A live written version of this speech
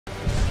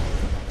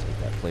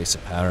place a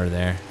powder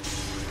there.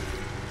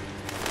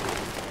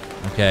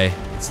 Okay,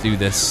 let's do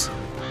this.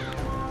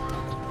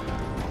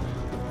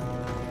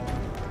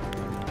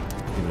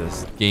 Give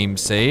it a game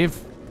save.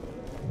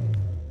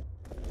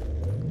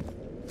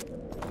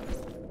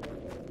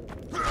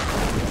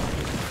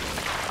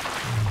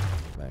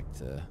 Back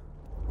to...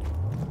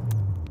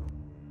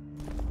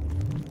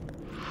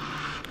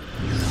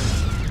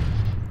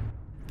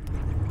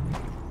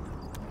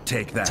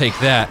 Take that. Take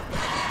that.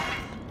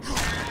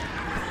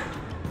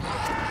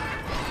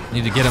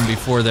 Need to get them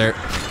before they're...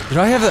 Did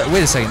I have that?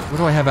 Wait a second. What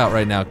do I have out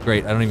right now?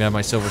 Great. I don't even have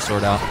my silver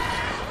sword out.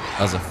 That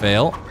was a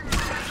fail.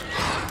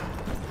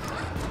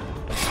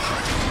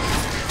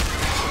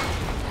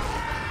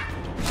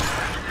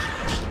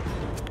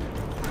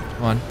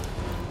 Come on.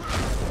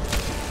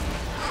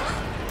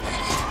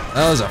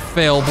 That was a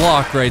fail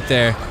block right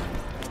there.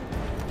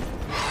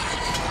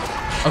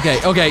 Okay,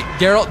 okay.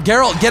 Geralt,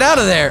 get out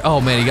of there! Oh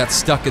man, he got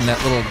stuck in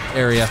that little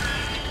area.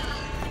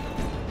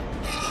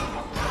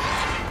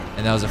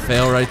 And that was a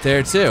fail right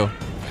there too.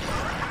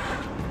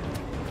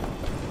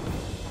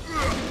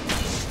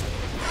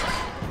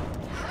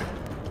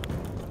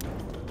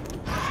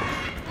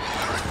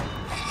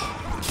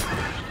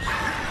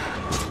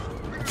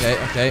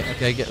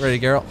 Okay, get ready,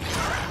 Geralt.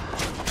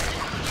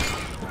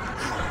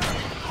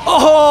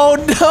 Oh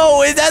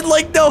no, it had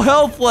like no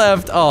health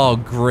left. Oh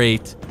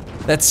great.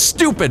 That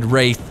stupid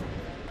Wraith.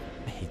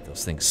 I hate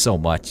those things so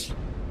much.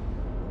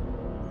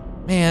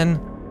 Man.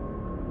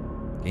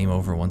 Game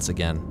over once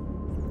again.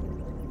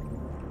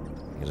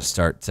 I gotta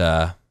start,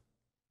 I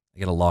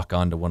gotta lock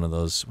on to one of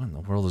those. What in the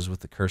world is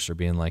with the cursor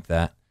being like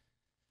that?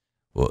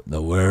 What in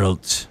the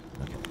world?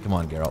 Okay, come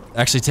on, Geralt.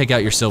 Actually, take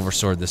out your silver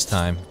sword this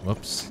time.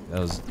 Whoops. That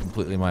was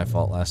completely my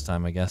fault last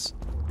time, I guess.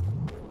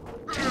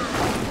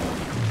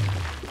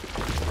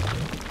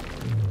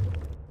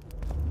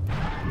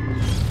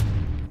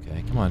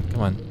 Okay, come on,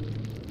 come on.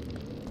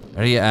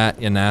 Where are you at,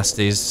 you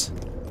nasties?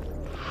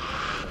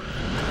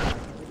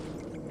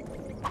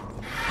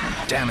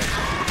 Damn it.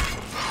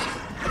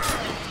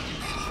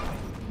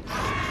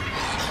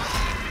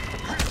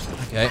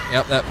 Okay,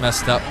 yep, that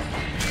messed up.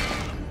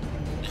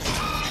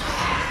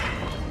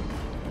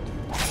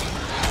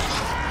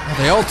 Oh,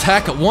 they all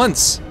attack at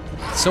once.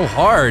 It's so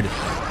hard.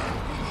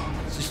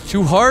 It's just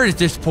too hard at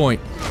this point.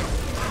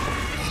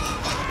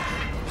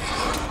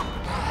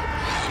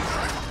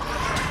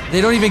 They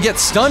don't even get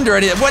stunned or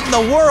anything. What in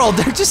the world?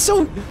 They're just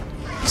so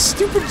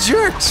stupid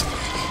jerks.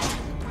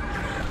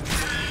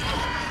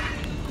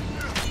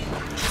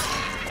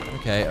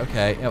 Okay,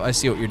 okay. Yep, I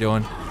see what you're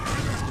doing.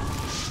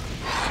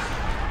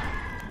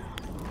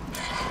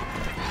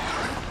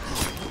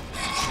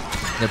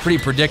 They're pretty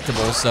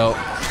predictable, so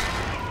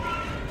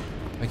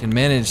I can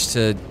manage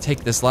to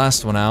take this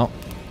last one out.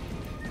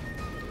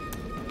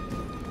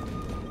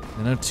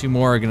 I know two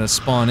more are gonna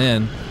spawn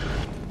in.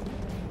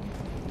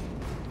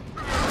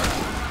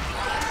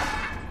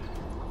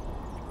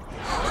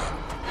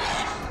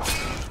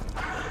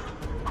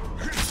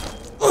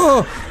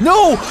 Oh,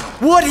 no!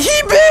 What?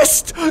 He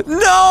missed!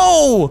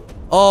 No!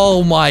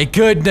 Oh my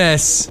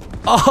goodness!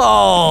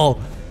 Oh!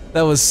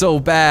 That was so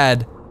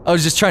bad. I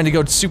was just trying to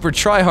go super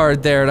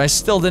try-hard there, and I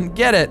still didn't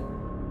get it.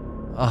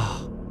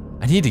 Oh,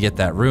 I need to get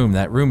that room.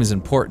 That room is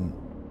important.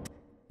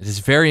 It is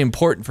very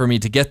important for me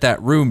to get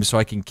that room so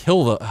I can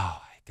kill the- Oh,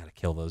 I gotta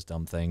kill those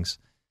dumb things.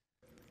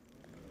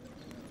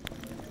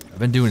 I've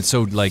been doing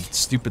so, like,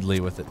 stupidly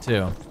with it,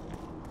 too.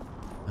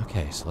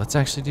 Okay, so let's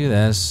actually do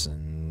this,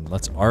 and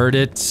let's art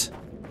it.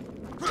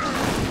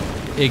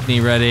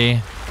 Igni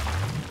ready.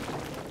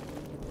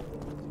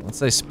 Once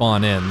they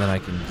spawn in, then I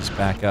can just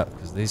back up,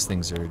 because these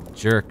things are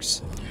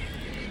jerks.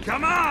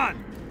 Come on!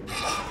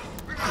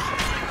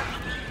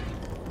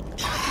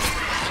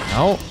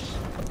 No.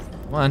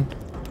 Come on.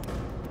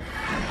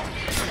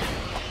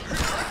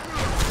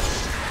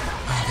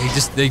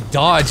 They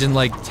dodge and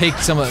like take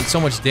so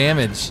much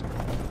damage.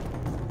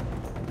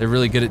 They're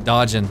really good at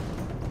dodging.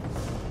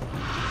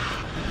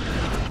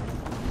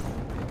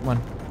 Come on.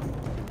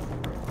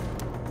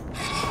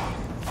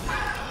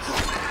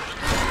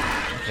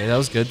 Okay, that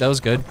was good. That was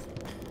good.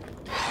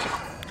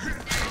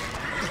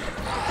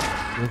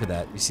 Look at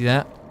that. You see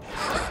that?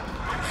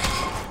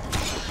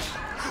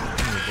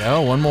 There we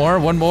go. One more.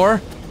 One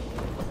more.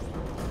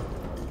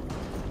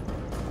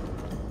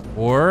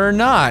 Or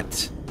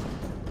not.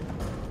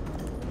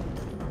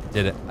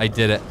 Did it. I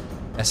did it.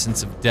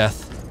 Essence of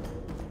death.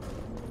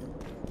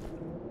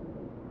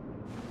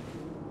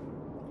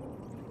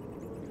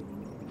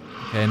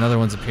 Okay, another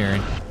one's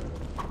appearing.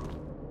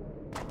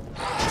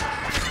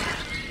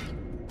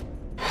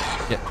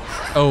 Get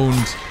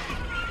owned.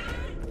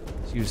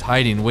 She was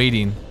hiding,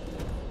 waiting.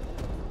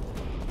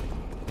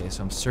 Okay,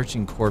 so I'm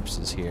searching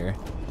corpses here.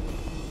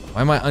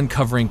 Why am I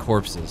uncovering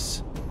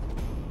corpses?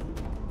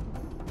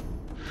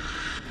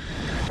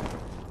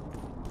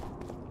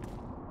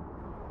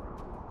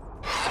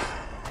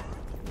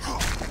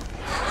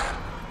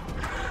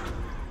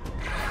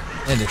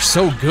 Man, they're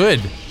so good.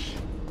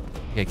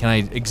 Okay, can I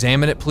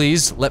examine it,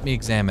 please? Let me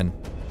examine.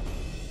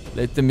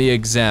 Let me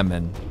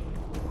examine.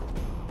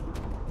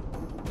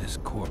 This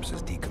corpse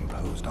is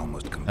decomposed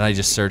almost completely. And I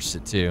just searched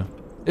it too.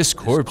 This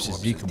corpse is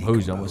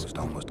decomposed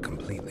almost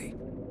completely.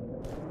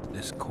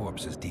 This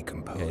corpse is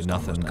decomposed. Okay,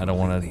 nothing. I don't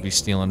want to be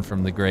stealing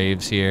from the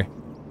graves here.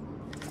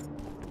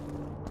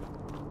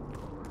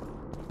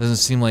 Doesn't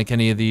seem like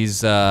any of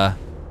these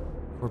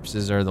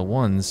corpses are the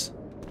ones.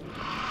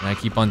 And I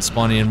keep on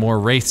spawning in more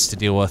wraiths to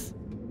deal with.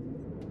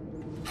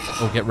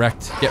 Oh, get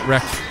wrecked. Get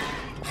wrecked.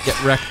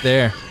 Get wrecked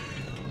there.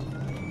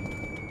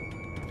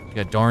 You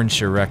got darn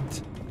sure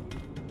wrecked.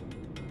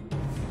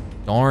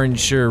 Darn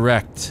sure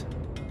wrecked.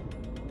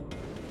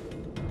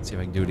 Let's see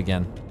if I can do it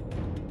again.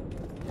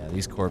 Yeah,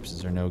 these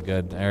corpses are no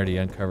good. I already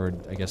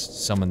uncovered, I guess,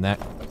 summoned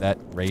that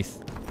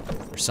wraith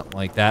or something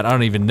like that. I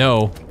don't even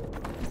know.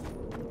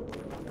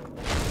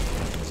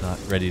 It's not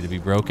ready to be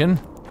broken.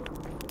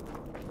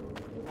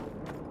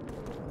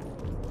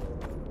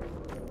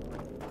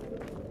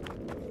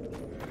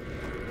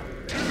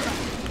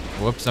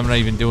 Whoops, I'm not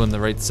even doing the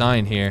right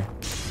sign here.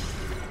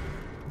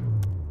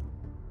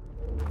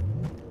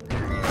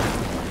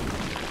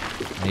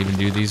 Can I even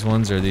do these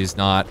ones, or are these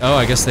not? Oh,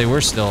 I guess they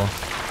were still.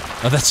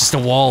 Oh, that's just a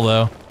wall,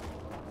 though.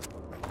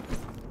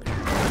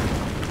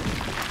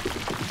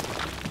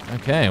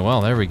 Okay, well,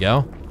 there we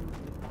go.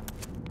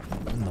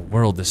 What in the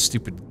world, this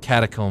stupid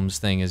catacombs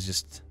thing is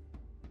just...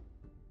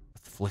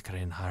 With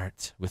flickering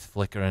heart. With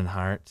flickering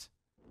heart.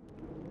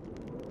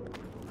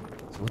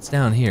 So what's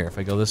down here if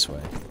I go this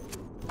way?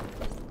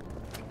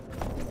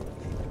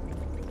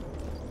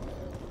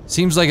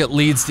 Seems like it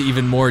leads to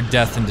even more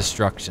death and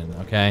destruction,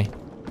 okay?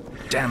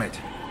 Damn it.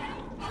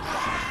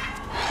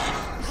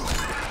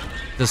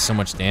 Does so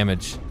much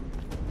damage.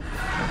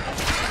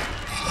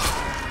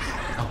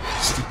 Oh,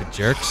 stupid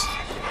jerks.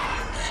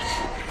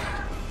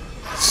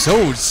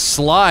 So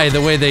sly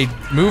the way they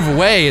move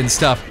away and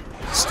stuff.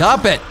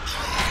 Stop it!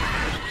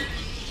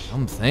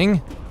 Dumb thing.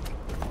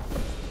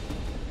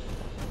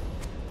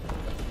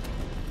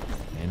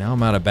 Okay, now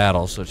I'm out of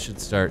battle, so it should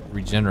start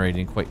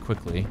regenerating quite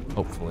quickly,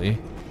 hopefully.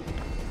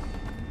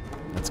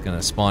 That's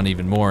gonna spawn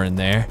even more in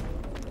there.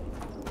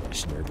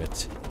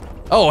 Schnerbit.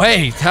 Oh,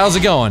 hey, how's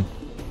it going?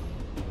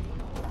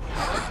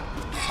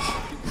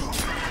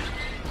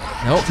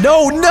 Nope.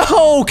 No,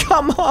 no,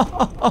 come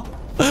on.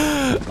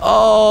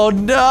 Oh,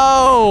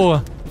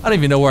 no. I don't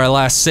even know where I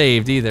last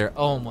saved either.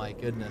 Oh my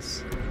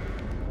goodness.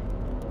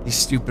 These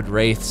stupid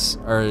wraiths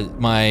are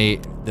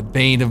the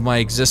bane of my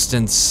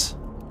existence.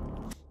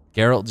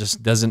 Geralt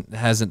just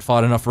hasn't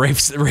fought enough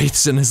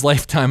wraiths in his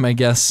lifetime, I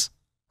guess.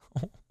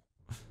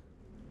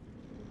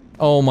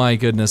 Oh my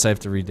goodness, I have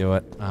to redo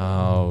it.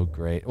 Oh,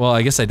 great. Well,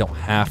 I guess I don't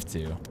have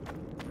to.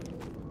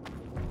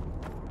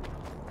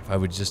 If I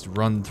would just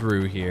run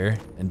through here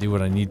and do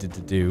what I needed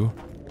to do.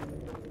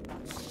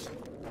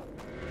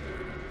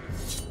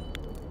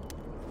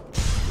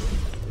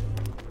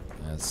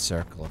 That's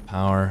circle of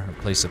power,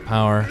 a place of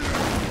power.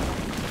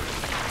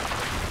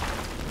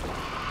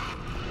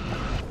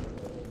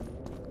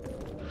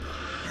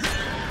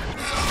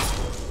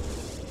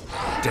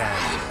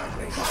 Damn.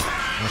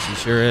 Well, she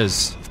sure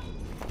is.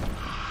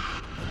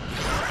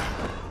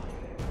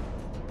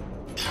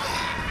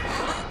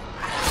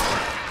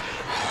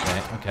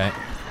 Okay.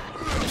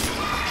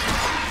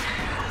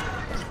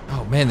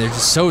 Oh man, they're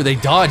just they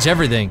dodge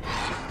everything.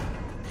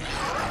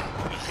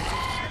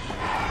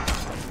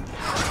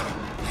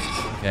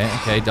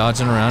 Okay,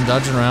 dodging around.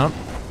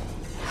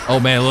 Oh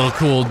man, a little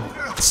cool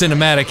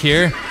cinematic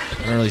here.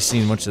 Haven't really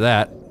seen much of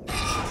that.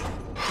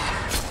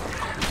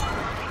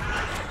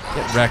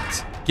 Get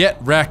wrecked.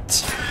 Get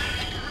wrecked.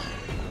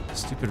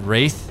 Stupid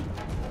wraith.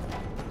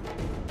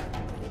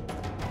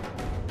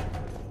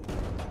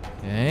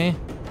 Okay.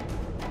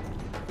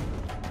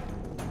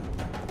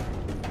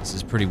 This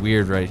is pretty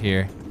weird right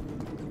here.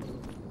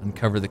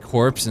 Uncover the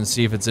corpse and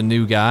see if it's a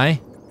new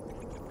guy.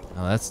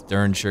 Oh, that's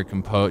darn sure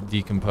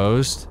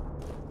decomposed.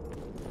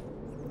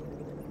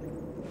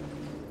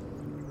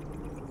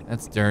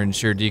 That's darn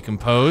sure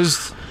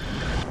decomposed.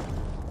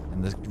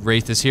 And the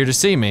wraith is here to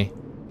see me.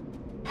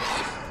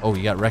 Oh,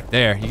 you got wrecked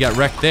there. You got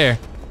wrecked there.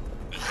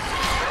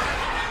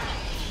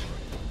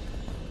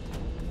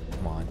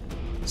 Come on.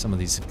 Some of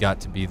these have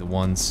got to be the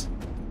ones.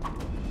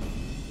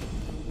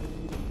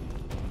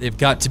 They've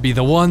got to be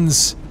the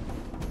ones.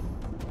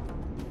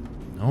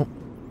 Nope.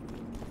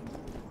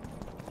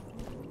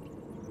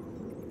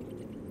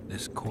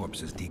 This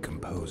corpse is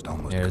decomposed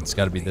almost. Yeah, it's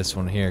got to be this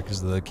one here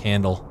because of the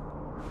candle.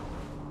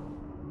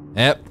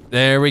 Yep,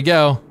 there we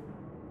go.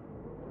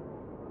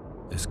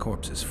 This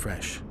corpse is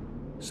fresh.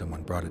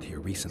 Someone brought it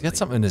here recently. He's got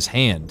something in his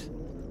hand.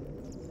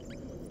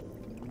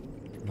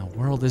 What in the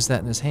world is that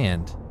in his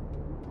hand?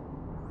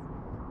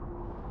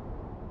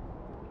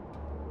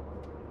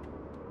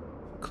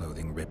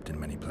 Clothing ripped in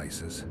many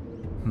places.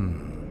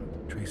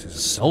 Traces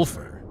of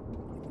Sulfur.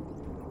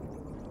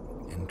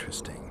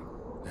 Interesting.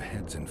 The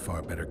head's in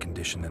far better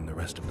condition than the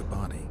rest of the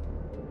body.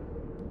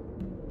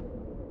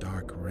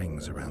 Dark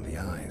rings around the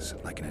eyes,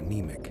 like an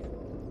anemic.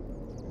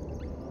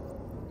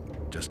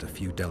 Just a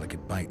few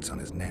delicate bites on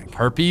his neck.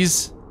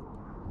 Herpes?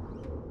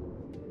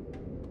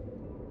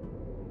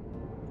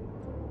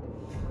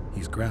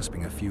 He's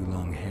grasping a few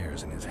long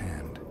hairs in his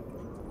hand.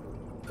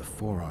 The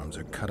forearms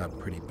are cut up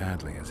pretty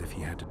badly, as if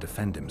he had to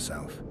defend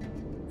himself.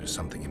 There's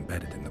something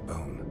embedded in the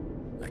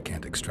bone. I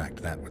can't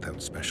extract that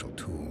without special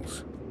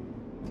tools.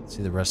 Let's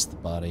see the rest of the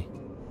body.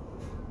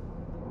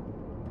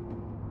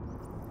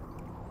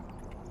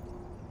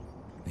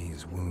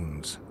 These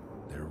wounds,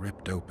 they're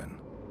ripped open.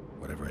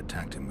 Whatever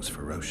attacked him was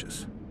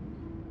ferocious.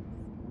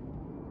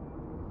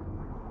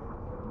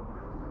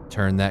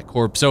 Turn that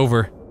corpse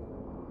over.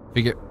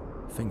 Figure.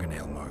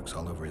 Fingernail marks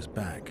all over his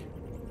back.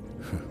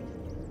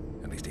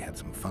 At least he had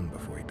some fun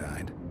before he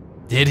died.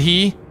 Did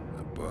he?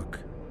 A book.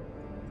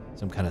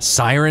 Some kind of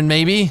siren,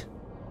 maybe?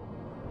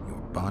 Your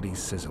body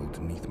sizzled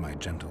beneath my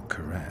gentle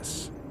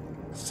caress.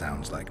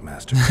 Sounds like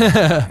Master.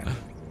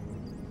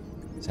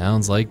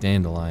 Sounds like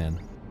Dandelion.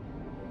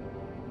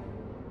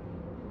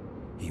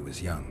 He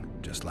was young,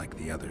 just like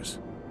the others.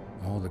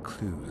 All the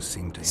clues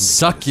seemed to indicate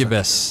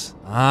Succubus.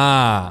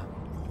 Ah.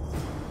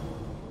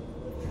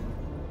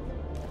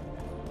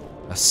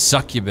 A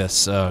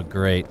succubus. Oh,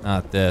 great.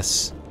 Not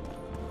this.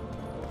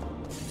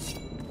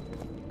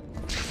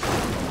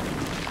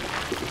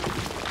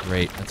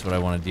 Great. That's what I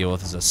want to deal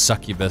with, is a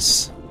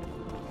succubus.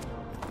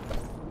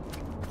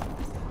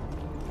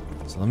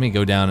 So let me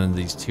go down into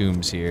these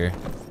tombs here.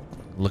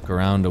 Look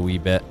around a wee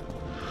bit.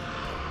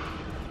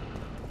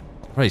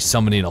 Probably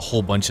summoning a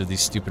whole bunch of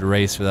these stupid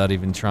wraiths without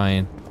even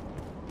trying.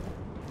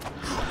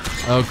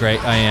 Oh,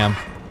 great. I am.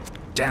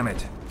 Damn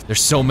it.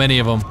 There's so many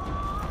of them.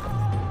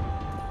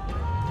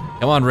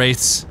 Come on,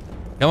 wraiths.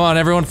 Come on,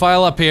 everyone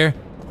file up here.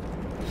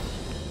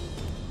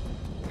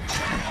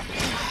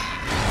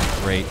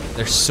 Great.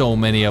 There's so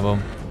many of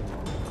them.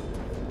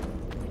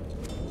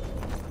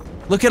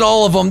 Look at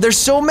all of them. There's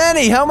so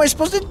many. How am I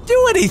supposed to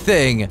do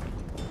anything?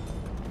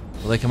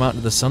 Will they come out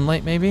into the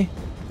sunlight, maybe?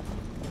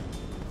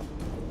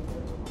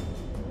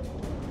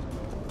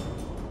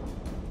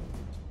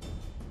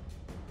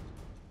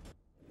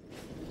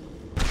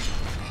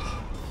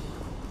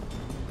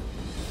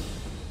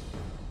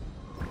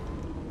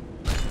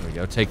 There we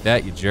go. Take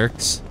that, you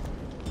jerks.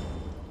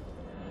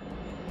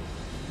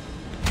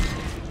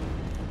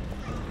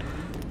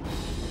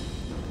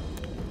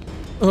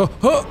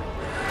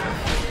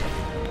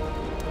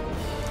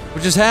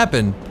 What just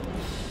happened?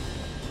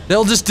 They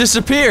all just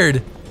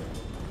disappeared.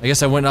 I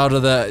guess I went out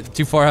of the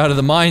too far out of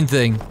the mine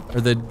thing,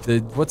 or the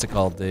what's it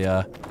called?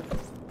 The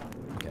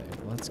okay,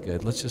 well, that's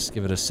good. Let's just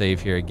give it a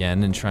save here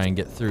again and try and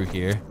get through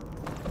here.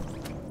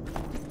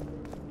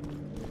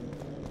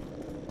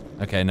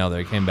 Okay, no,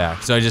 they came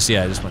back. So I just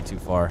went too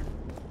far.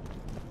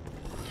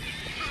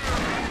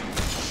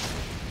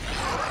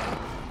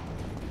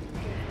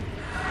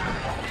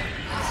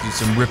 Let's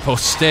do some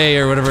riposte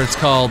or whatever it's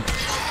called.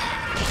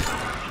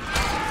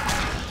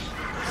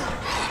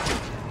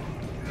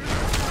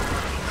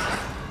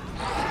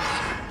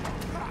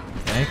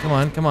 Okay, come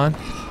on, come on.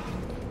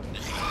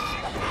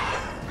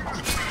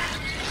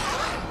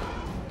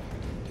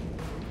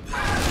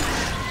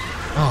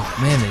 Oh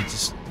man, they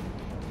just.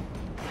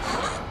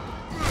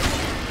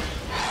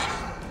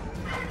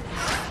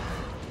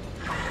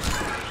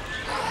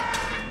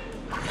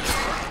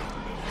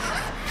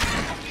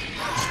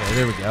 Okay,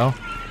 there we go.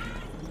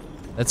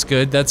 That's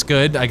good, that's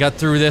good. I got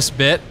through this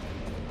bit.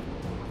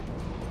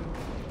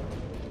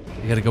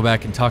 I gotta go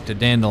back and talk to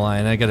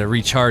Dandelion. I gotta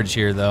recharge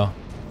here, though.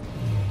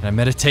 Can I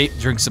meditate,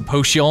 drink some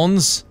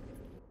potions?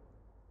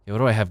 Okay, what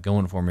do I have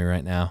going for me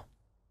right now?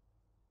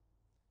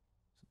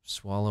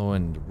 Swallow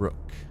and rook.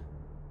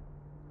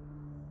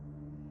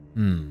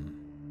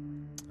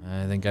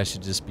 I think I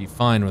should just be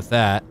fine with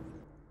that.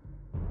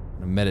 I'm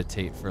gonna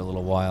meditate for a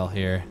little while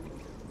here.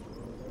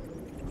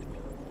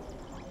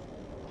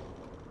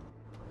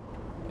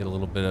 Get a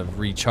little bit of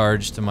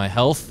recharge to my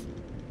health.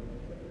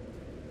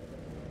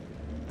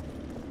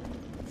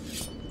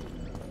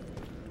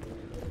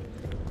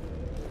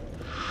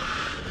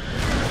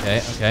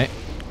 Okay, okay.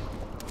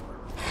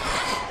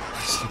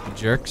 Stupid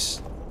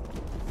jerks.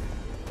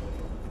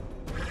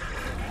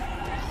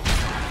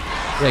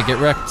 Yeah, get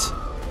wrecked.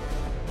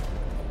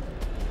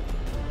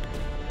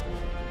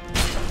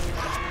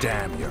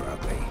 Damn, you're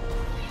ugly.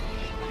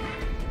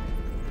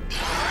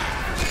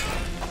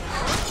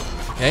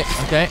 Okay,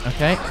 okay,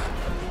 okay.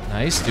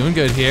 Nice, doing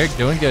good here,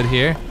 doing good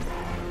here.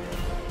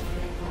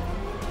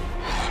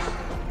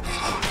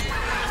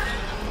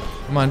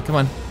 Come on, come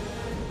on.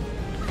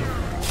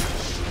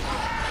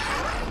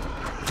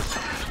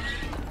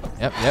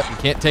 Yep, yep, you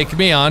can't take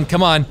me on,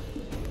 come on.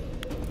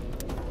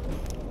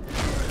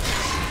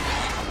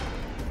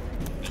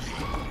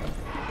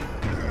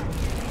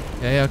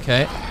 Okay,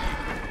 okay.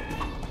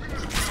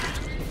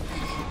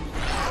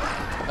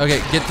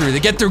 Okay, get through,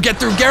 get through,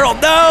 Geralt,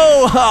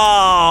 no!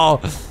 Oh!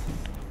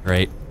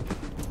 Great.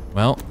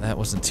 Well, that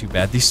wasn't too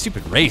bad. These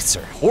stupid wraiths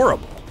are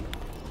horrible.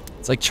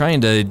 It's like trying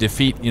to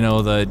defeat, you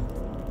know,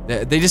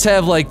 they just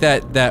have like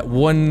that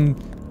one,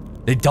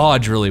 they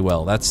dodge really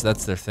well. That's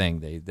their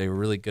thing. They were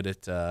really good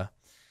at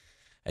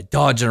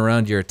dodging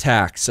around your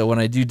attacks. So when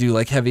I do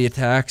like heavy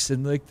attacks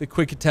and like the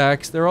quick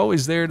attacks, they're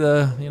always there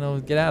to, you know,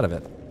 get out of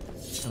it.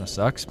 Kinda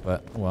sucks,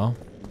 but well.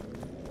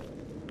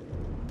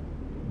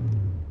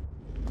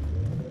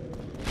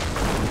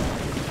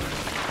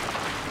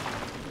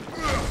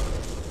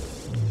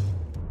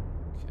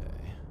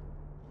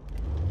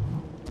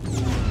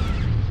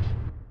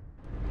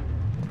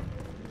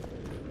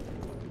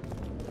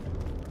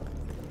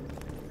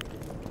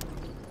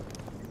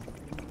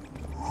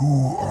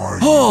 Who are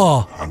you?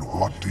 Oh! And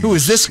what do Who you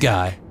is this seek?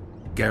 guy?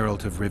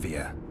 Geralt of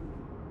Rivia.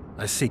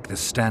 I seek the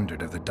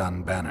standard of the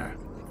Dun Banner.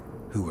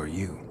 Who are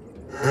you?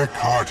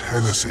 Eckhart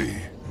Hennessy,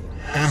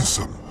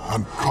 ensign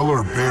and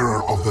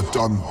color-bearer of the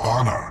Dun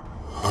Banner,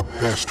 the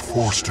best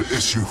force to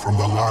issue from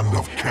the land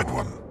of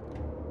Kedwen.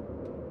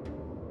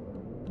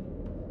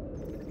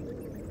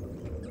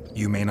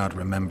 You may not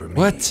remember me,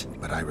 What?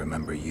 but I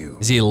remember you.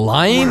 Is he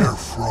lying? Where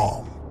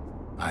from?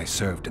 I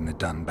served in the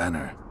Dun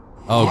Banner.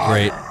 Oh,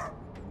 great.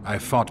 I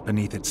fought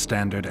beneath its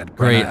standard at Brenna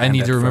Great, I and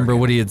need at to remember Vergen.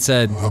 what he had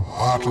said. The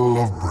Battle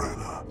of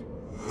Brenna.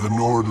 The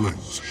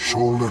Nordlings,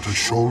 shoulder to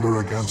shoulder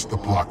against the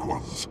Black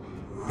Ones.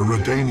 The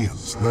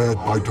Redanians, led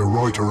by De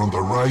Ruyter on the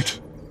right.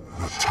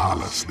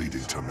 Natalis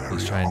leading to Mary on the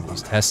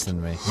He's left.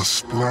 testing me. A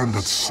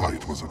splendid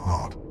sight, was it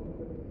not?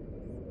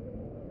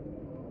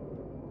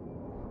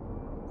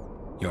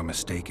 You're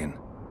mistaken.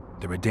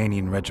 The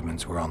Redanian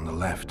regiments were on the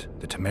left.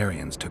 The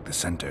Temerians took the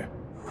center.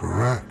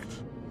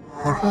 Correct.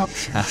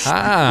 Perhaps you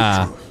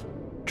Ha-ha. speak the truth.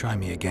 Try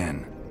me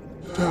again.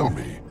 Tell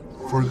me,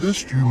 for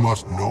this you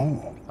must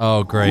know.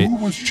 Oh, great. Who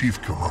was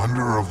chief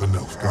commander of the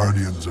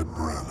Nilfgaardians at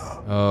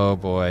Brenna? Oh,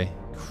 boy.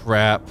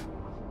 Crap.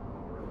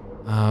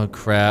 Oh,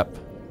 crap.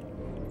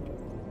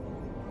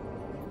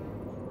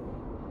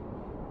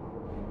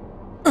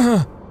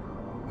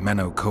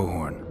 Menno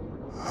Cohorn.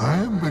 I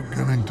am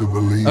beginning to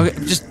believe Okay,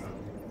 you. just...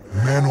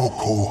 Menno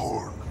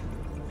Cohorn,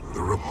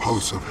 the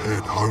repulsive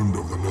head hound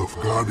of the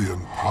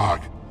Nilfgaardian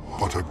pack,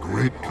 but a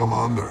great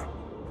commander.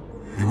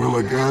 He will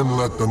again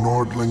let the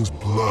Nordlings'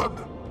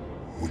 blood.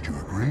 Would you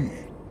agree?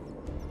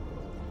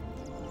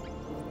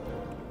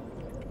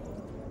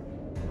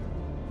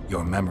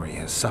 Your memory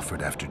has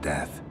suffered after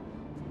death.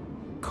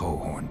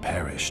 Cohorn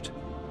perished.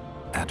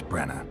 At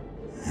Brenna.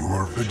 You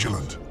are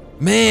vigilant.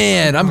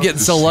 Man, I'm Not getting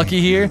so deceive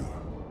lucky here. you.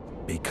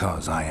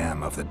 Because I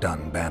am of the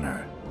Dun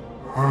Banner.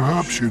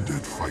 Perhaps you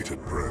did fight at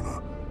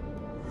Brenna.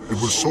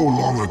 It was so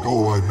long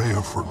ago I may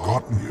have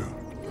forgotten you.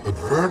 But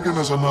Vergen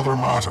is another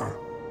matter.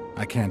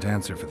 I can't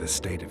answer for the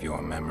state of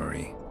your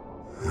memory.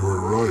 You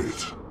are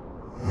right.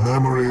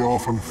 Memory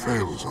often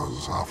fails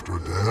us after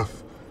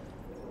death.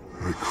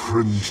 I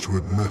cringe to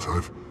admit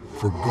I've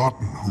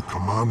forgotten who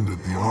commanded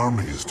the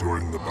armies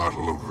during the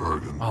Battle of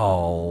Vergen.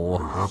 Oh.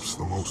 Perhaps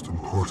the most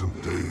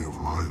important day of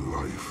my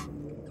life.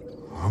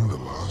 And the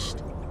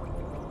last.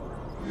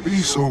 Be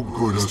so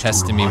good as He's to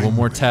testing me. remind One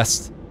more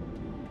test.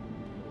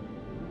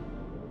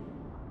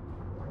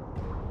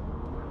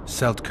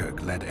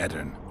 Seltkirk led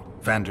Eddern.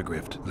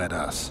 Vandergrift led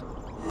us.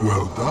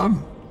 Well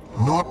done.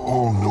 Not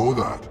all know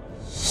that.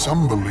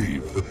 Some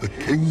believe that the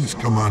kings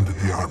commanded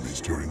the armies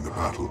during the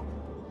battle,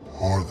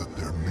 or that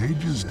their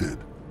mages did.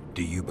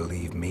 Do you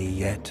believe me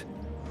yet?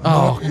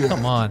 Oh, Not yet,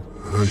 come on.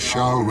 but I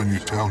shall when you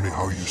tell me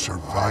how you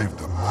survived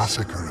the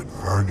massacre at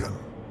Vergen.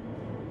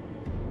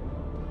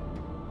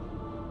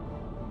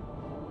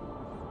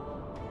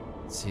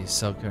 Let's see,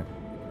 Selkirk.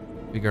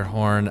 Bigger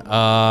horn.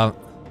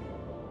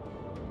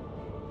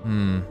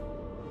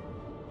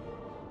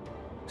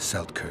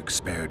 Seltkirk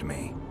spared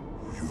me.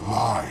 You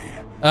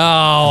lie.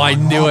 Oh, I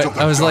knew Not it. of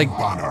the I was Dun like,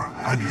 Banner,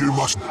 and you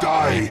must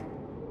die.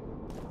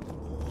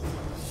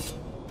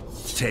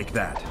 Take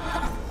that.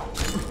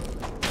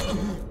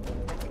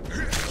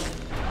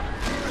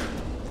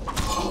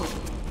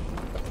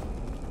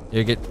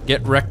 you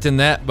get wrecked in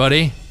that,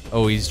 buddy.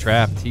 Oh, he's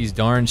trapped. He's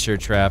darn sure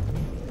trapped.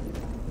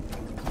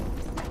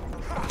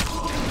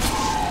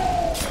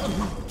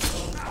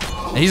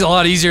 He's a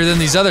lot easier than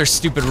these other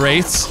stupid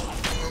wraiths.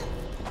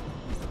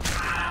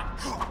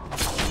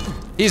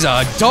 He's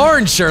a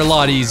darn sure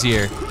lot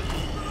easier.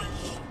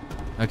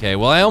 Okay,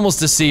 well, I almost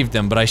deceived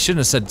them, but I shouldn't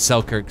have said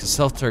Selkirk, because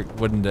Selkirk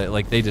wouldn't,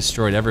 like, they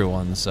destroyed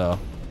everyone, so.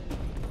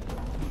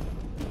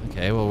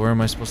 Okay, well, where am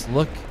I supposed to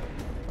look?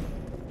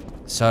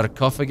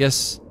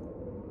 Sarcophagus.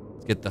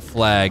 Let's get the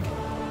flag.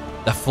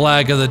 The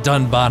flag of the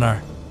Dun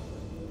Banner.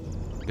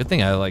 Good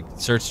thing I, like,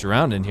 searched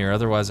around in here,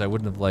 otherwise I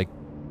wouldn't have, like,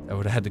 I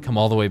would have had to come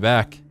all the way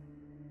back.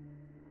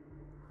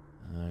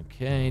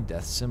 Okay,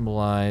 death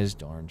symbolized,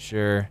 darn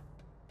sure.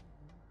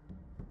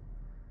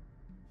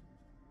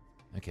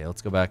 Okay,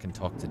 let's go back and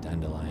talk to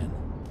Dandelion.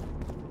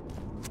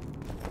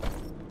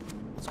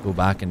 Let's go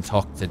back and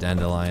talk to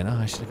Dandelion. Oh,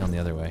 I should have gone the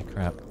other way.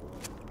 Crap.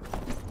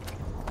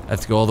 I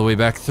have to go all the way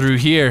back through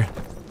here.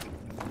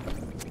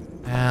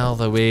 All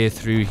the way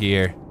through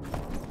here.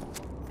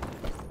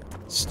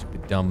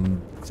 Stupid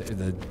dumb...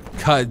 The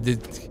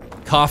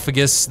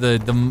Cophagus,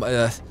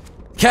 the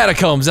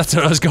Catacombs, that's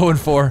what I was going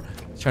for.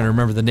 Trying to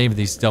remember the name of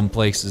these dumb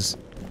places.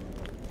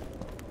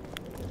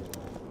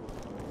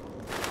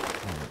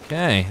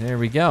 Okay, there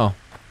we go.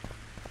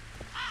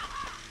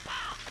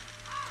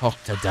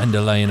 Talk to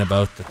Dandelion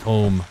about the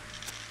tome.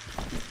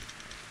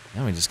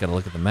 Now we just gotta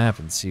look at the map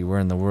and see where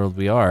in the world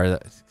we are.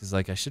 Because,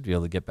 like, I should be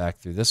able to get back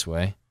through this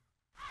way.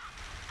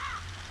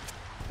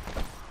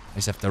 I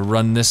just have to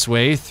run this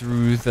way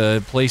through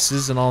the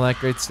places and all that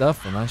great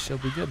stuff, and I shall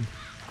be good.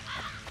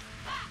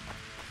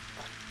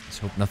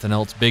 Just hope nothing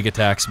else big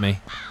attacks me.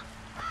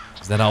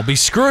 Because then I'll be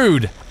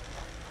screwed!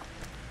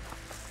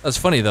 That's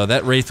funny though,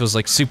 that Wraith was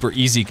like super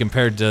easy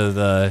compared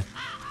to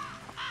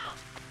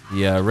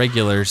the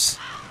regulars.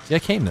 See, I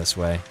came this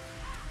way.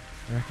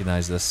 I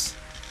recognize this.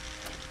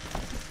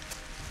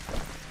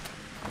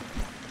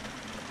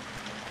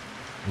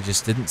 I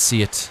just didn't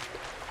see it.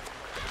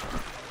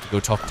 Go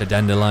talk to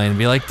Dandelion and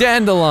be like,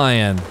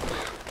 Dandelion!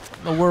 What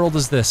in the world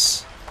is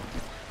this?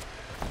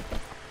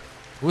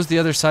 What was the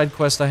other side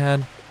quest I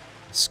had?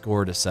 A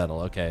score to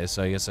settle. Okay,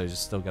 so I guess I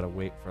just still gotta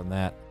wait from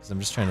that. Because I'm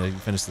just trying to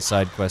finish the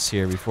side quests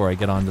here before I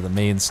get on to the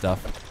main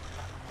stuff.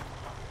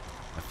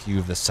 A few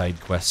of the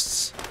side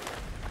quests.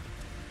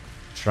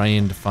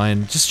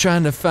 Just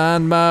trying to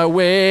find my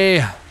way.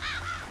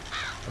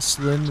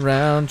 Hustling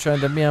around, trying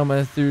to meow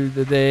my through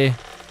the day.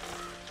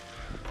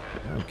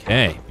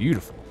 Okay,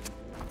 beautiful.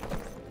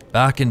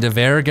 Back into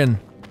Vergen,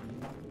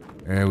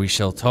 where we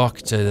shall talk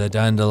to the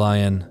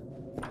Dandelion.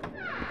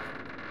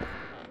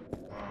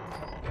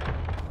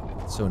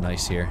 It's so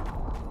nice here.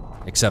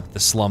 Except the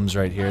slums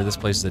right here. This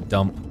place is a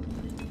dump.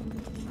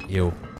 Ew.